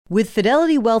With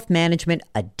Fidelity Wealth Management,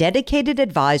 a dedicated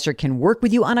advisor can work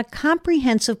with you on a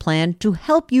comprehensive plan to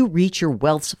help you reach your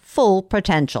wealth's full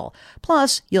potential.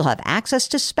 Plus, you'll have access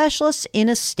to specialists in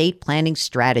estate planning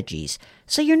strategies.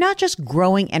 So you're not just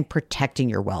growing and protecting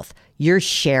your wealth, you're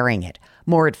sharing it.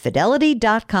 More at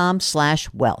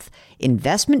fidelity.com/wealth.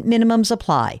 Investment minimums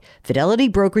apply. Fidelity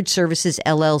Brokerage Services,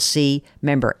 LLC,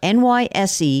 member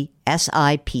NYSE,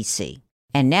 SIPC.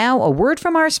 And now, a word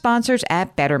from our sponsors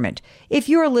at Betterment. If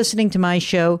you're listening to my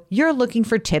show, you're looking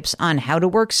for tips on how to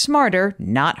work smarter,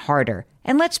 not harder.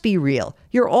 And let's be real,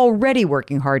 you're already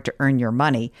working hard to earn your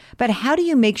money. But how do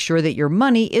you make sure that your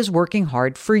money is working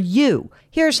hard for you?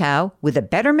 Here's how. With a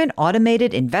Betterment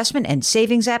automated investment and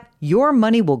savings app, your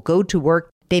money will go to work.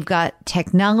 They've got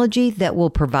technology that will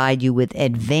provide you with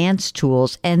advanced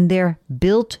tools, and they're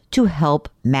built to help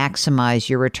maximize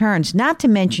your returns, not to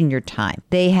mention your time.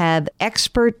 They have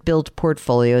expert-built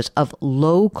portfolios of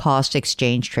low-cost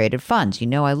exchange-traded funds. You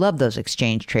know I love those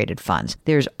exchange-traded funds.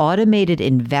 There's automated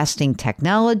investing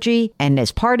technology, and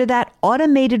as part of that,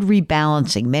 automated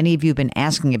rebalancing. Many of you have been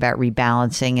asking about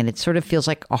rebalancing, and it sort of feels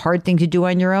like a hard thing to do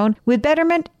on your own. With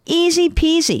Betterment, easy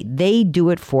peasy. They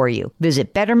do it for you.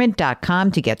 Visit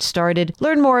Betterment.com to get started.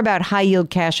 Learn more about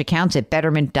high-yield cash accounts at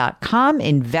Betterment.com.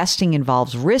 Investing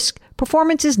involves risk.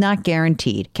 Performance is not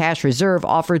guaranteed. Cash reserve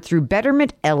offered through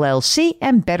Betterment LLC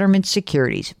and Betterment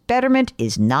Securities. Betterment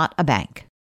is not a bank.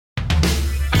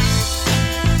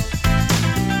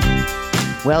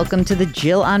 Welcome to the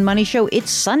Jill on Money Show. It's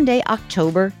Sunday,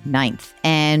 October 9th.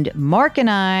 And Mark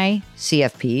and I,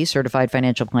 CFP, Certified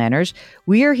Financial Planners,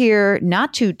 we are here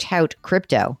not to tout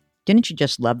crypto. Didn't you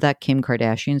just love that Kim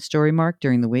Kardashian story, Mark,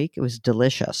 during the week? It was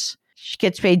delicious. She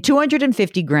gets paid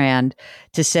 $250,000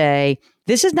 to say,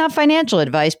 this is not financial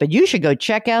advice, but you should go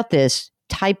check out this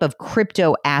type of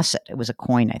crypto asset. It was a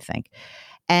coin, I think.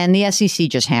 And the SEC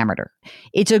just hammered her.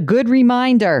 It's a good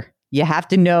reminder. You have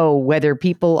to know whether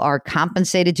people are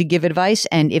compensated to give advice.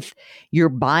 And if you're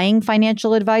buying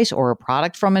financial advice or a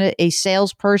product from a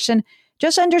salesperson,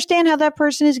 just understand how that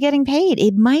person is getting paid.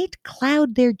 It might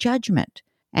cloud their judgment.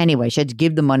 Anyway, she had to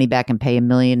give the money back and pay $1.25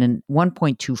 million, I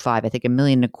think $1.25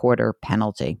 million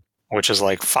penalty. Which is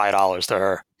like $5 to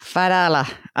her.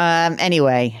 $5.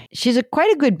 Anyway, she's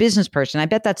quite a good business person. I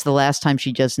bet that's the last time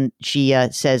she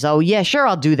says, oh, yeah, sure,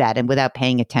 I'll do that. And without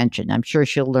paying attention, I'm sure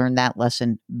she'll learn that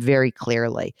lesson very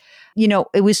clearly. You know,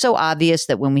 it was so obvious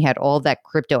that when we had all that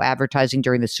crypto advertising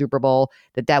during the Super Bowl,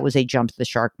 that was a jump to the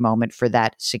shark moment for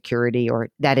that security or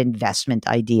that investment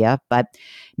idea, but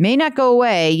may not go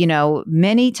away. You know,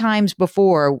 many times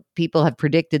before, people have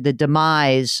predicted the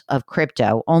demise of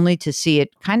crypto only to see it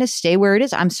kind of stay where it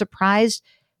is. I'm surprised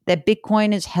that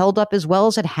Bitcoin is held up as well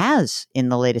as it has in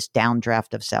the latest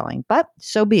downdraft of selling, but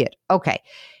so be it. Okay.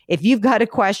 If you've got a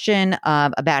question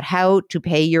about how to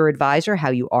pay your advisor, how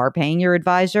you are paying your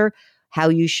advisor, how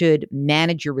you should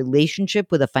manage your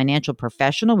relationship with a financial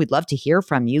professional, we'd love to hear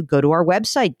from you. Go to our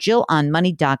website,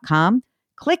 jillonmoney.com,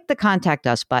 click the Contact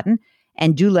Us button,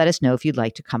 and do let us know if you'd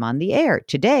like to come on the air.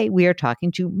 Today, we are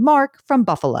talking to Mark from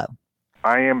Buffalo.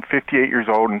 I am 58 years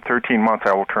old. In 13 months,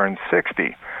 I will turn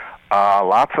 60.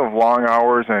 Lots of long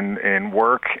hours and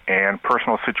work and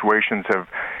personal situations have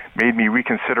made me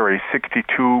reconsider a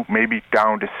 62, maybe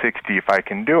down to 60 if I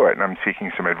can do it, and I'm seeking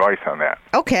some advice on that.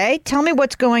 Okay, tell me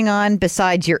what's going on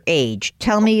besides your age.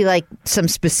 Tell me, like, some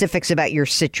specifics about your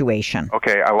situation.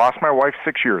 Okay, I lost my wife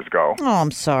 6 years ago. Oh,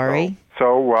 I'm sorry.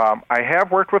 So I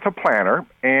have worked with a planner,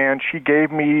 and she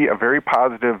gave me a very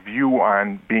positive view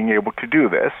on being able to do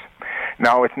this.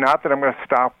 Now, it's not that I'm going to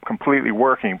stop completely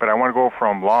working, but I want to go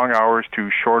from long hours to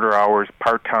shorter hours,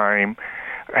 part-time,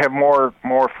 have more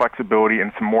flexibility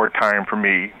and some more time for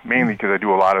me, mainly because I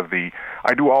do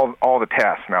all the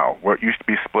tasks now. What used to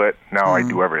be split, now I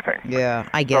do everything. Yeah,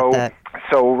 I get that.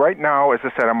 So right now, as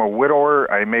I said, I'm a widower.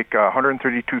 I make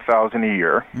 $132,000 a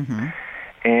year. Mm-hmm.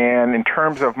 And in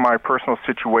terms of my personal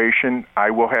situation, I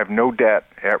will have no debt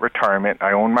at retirement.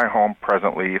 I own my home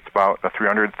presently. It's about a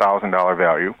 $300,000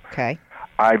 value. Okay.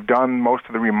 I've done most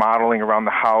of the remodeling around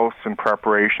the house and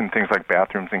preparation, things like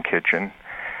bathrooms and kitchen.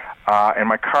 And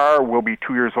my car will be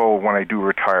 2 years old when I do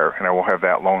retire, and I will have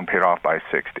that loan paid off by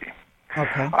 60.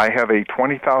 Okay. I have a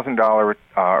 $20,000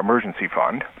 emergency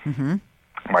fund. Mm-hmm.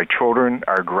 My children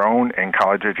are grown and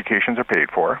college educations are paid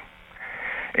for.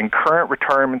 In current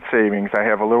retirement savings, I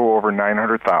have a little over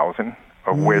 $900,000,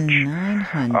 of which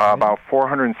about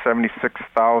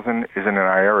 $476,000 is in an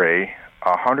IRA.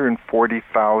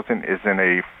 $140,000 is in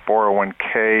a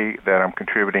 401k that I'm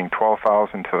contributing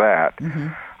 $12,000 to that. Mm-hmm.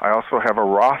 I also have a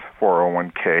Roth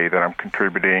 401k that I'm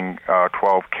contributing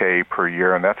 $12K per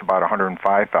year, and that's about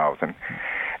 $105,000.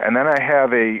 And then I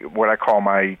have what I call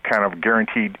my kind of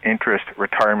guaranteed interest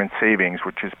retirement savings,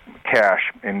 which is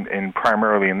cash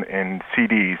primarily in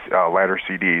CDs, ladder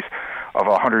CDs, of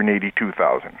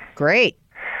 $182,000. Great.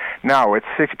 Now, at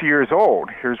 60 years old,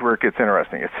 here's where it gets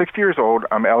interesting. At 60 years old,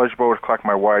 I'm eligible to collect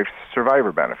my wife's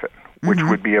survivor benefit, which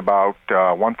would be about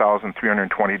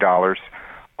 $1,320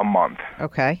 a month.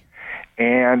 Okay.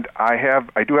 And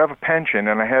I do have a pension,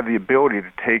 and I have the ability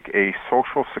to take a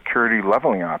Social Security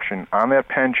leveling option on that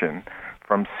pension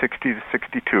from 60 to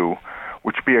 62,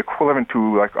 which would be equivalent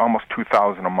to like almost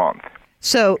 $2,000 a month.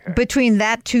 So between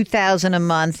that $2,000 a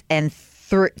month and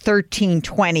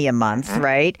 $1,320 a month,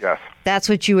 right? Yes. That's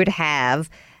what you would have.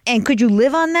 And could you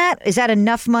live on that? Is that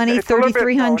enough money?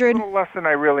 $3,300? It's a little less than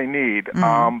I really need.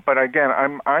 But again,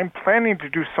 I'm planning to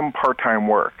do some part-time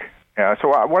work. So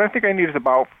what I think I need is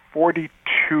about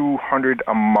 $4,200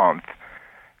 a month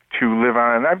to live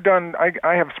on. And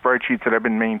I have spreadsheets that I've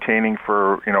been maintaining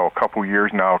for a couple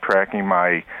years now, tracking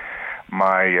my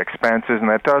expenses, and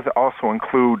that does also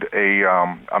include a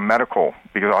medical,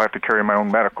 because I'll have to carry my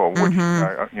own medical. Which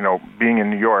being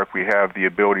in New York, we have the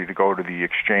ability to go to the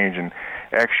exchange and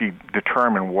actually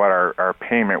determine what our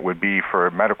payment would be for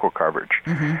medical coverage.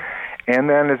 And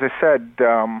then, as I said,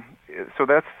 so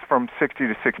that's from 60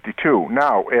 to 62.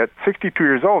 Now, at 62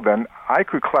 years old, then, I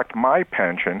could collect my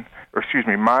pension, my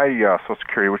Social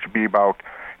Security, which would be about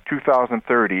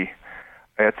 $2,030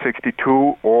 at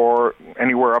 62, or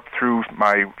anywhere up through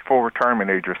my full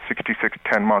retirement age of 66 to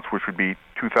 10 months, which would be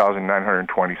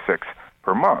 $2,926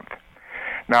 per month.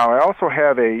 Now, I also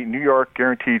have a New York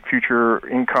Guaranteed Future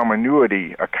Income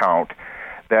Annuity account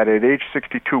that at age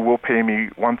 62 will pay me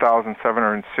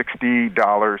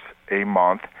 $1,760 a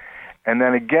month. And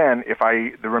then again,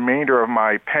 the remainder of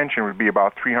my pension would be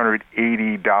about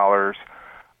 $380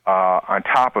 on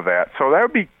top of that. So that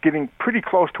would be getting pretty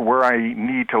close to where I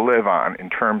need to live on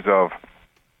in terms of,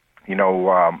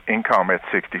 income at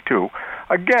 62.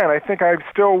 Again, I think I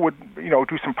still would,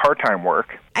 do some part-time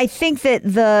work. I think that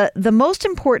the most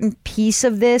important piece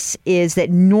of this is that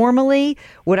normally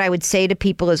what I would say to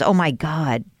people is, oh my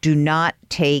God, do not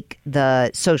take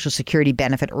the Social Security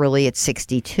benefit early at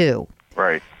 62.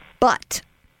 Right. But,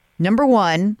 number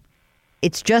one,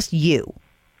 it's just you.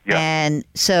 Yeah. And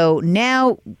so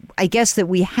now I guess that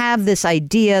we have this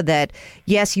idea that,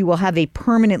 yes, you will have a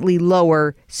permanently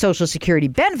lower Social Security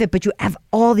benefit, but you have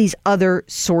all these other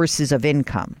sources of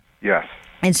income. Yes.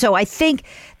 And so I think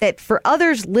that for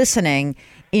others listening,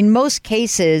 in most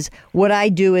cases, what I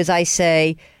do is I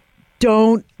say,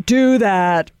 don't do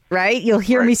that, right? You'll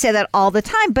hear me say that all the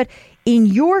time. But in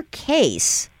your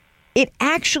case, it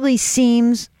actually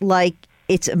seems like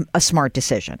it's a smart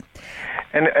decision.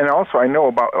 And also I know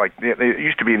about, it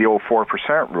used to be the old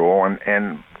 4% rule,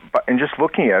 and just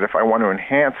looking at if I want to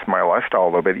enhance my lifestyle a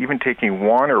little bit, even taking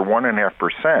 1 or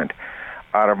 1.5%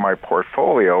 out of my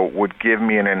portfolio would give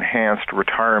me an enhanced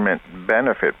retirement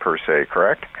benefit per se,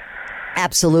 correct?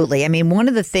 Absolutely. I mean, one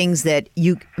of the things that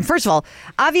first of all,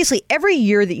 obviously every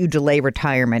year that you delay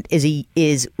retirement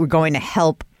is going to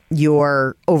help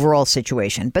your overall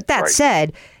situation. But that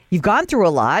said, you've gone through a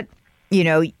lot.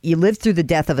 You lived through the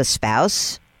death of a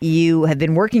spouse. You have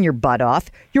been working your butt off.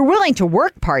 You're willing to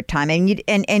work part-time.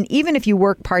 And even if you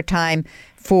work part-time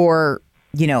for,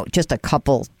 just a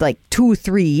couple,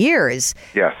 2-3 years,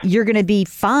 yes, you're going to be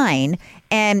fine.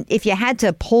 And if you had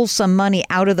to pull some money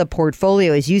out of the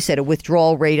portfolio, as you said, a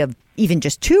withdrawal rate of even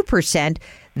just 2%,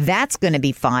 that's going to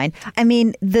be fine. I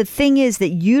mean, the thing is that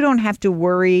you don't have to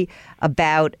worry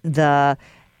about the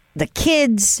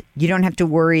kids. You don't have to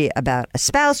worry about a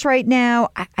spouse right now.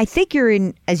 I think you're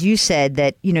in, as you said,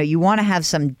 that, you want to have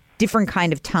some different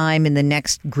kind of time in the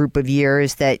next group of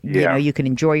years that, you can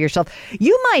enjoy yourself.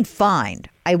 You might find,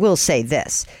 I will say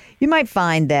this, you might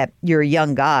find that you're a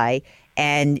young guy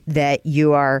and that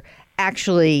you are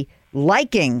actually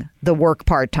liking the work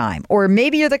part-time. Or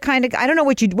maybe you're the kind of, I don't know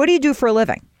what do you do for a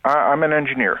living? I'm an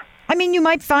engineer. I mean, you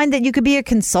might find that you could be a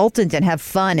consultant and have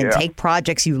fun and take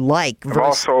projects you like. I've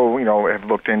also, have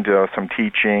looked into some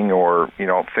teaching or,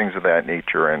 things of that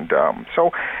nature. And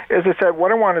so, as I said,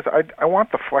 what I want is I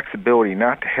want the flexibility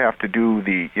not to have to do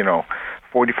the,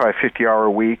 45, 50-hour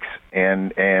weeks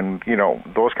and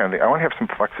those kind of things. I want to have some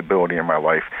flexibility in my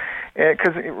life.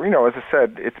 Because, as I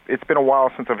said, it's been a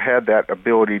while since I've had that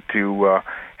ability to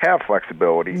have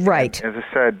flexibility. Right. And as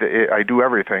I said, I do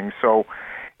everything. So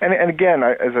And again,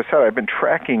 as I said, I've been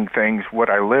tracking things,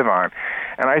 what I live on.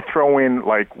 And I throw in,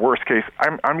 like, worst case,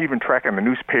 I'm even tracking the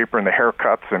newspaper and the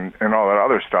haircuts and all that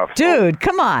other stuff. Dude,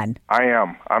 come on. I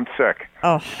am. I'm sick.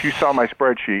 Oh. If you saw my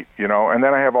spreadsheet, and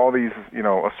then I have all these,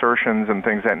 assertions and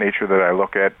things of that nature that I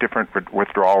look at, different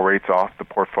withdrawal rates off the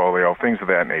portfolio, things of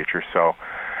that nature. So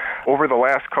over the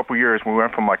last couple years, we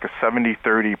went from like a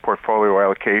 70-30 portfolio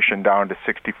allocation down to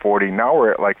 60-40. Now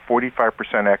we're at like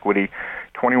 45% equity,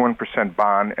 21%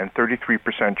 bond, and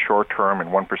 33% short-term, and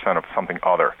 1% of something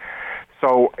other.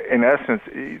 So, in essence,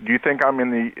 do you think I'm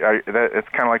in it's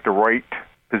kind of like the right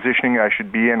positioning I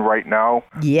should be in right now?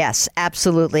 Yes,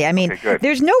 absolutely. I mean,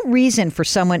 there's no reason for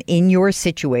someone in your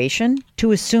situation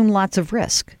to assume lots of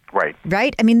risk. Right.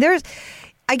 Right? I mean,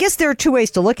 I guess there are two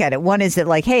ways to look at it. One is that,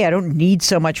 like, hey, I don't need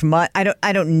so much money.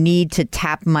 I don't need to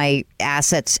tap my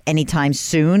assets anytime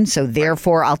soon, so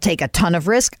therefore I'll take a ton of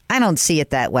risk. I don't see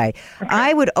it that way. Okay.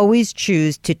 I would always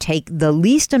choose to take the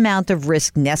least amount of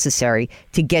risk necessary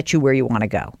to get you where you want to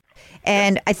go.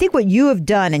 And I think what you have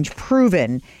done and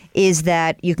proven is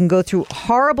that you can go through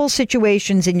horrible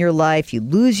situations in your life. You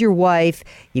lose your wife.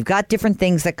 You've got different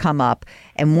things that come up.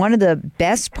 And one of the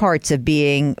best parts of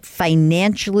being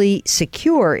financially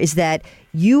secure is that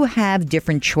you have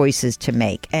different choices to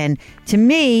make. And to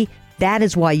me, that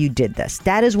is why you did this.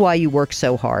 That is why you work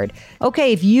so hard.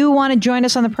 Okay, if you want to join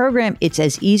us on the program, it's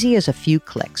as easy as a few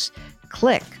clicks.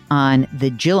 Click on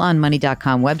the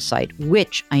JillOnMoney.com website,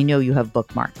 which I know you have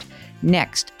bookmarked.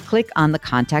 Next, click on the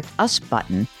Contact Us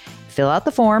button, fill out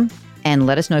the form, and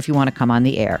let us know if you want to come on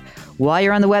the air. While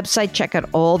you're on the website, check out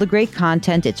all the great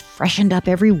content. It's freshened up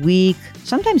every week,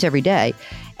 sometimes every day.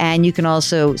 And you can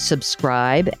also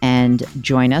subscribe and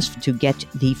join us to get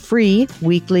the free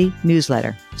weekly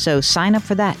newsletter. So sign up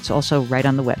for that. It's also right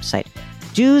on the website.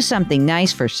 Do something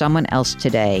nice for someone else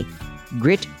today.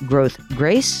 Grit, growth,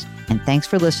 grace. And thanks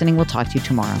for listening. We'll talk to you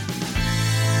tomorrow.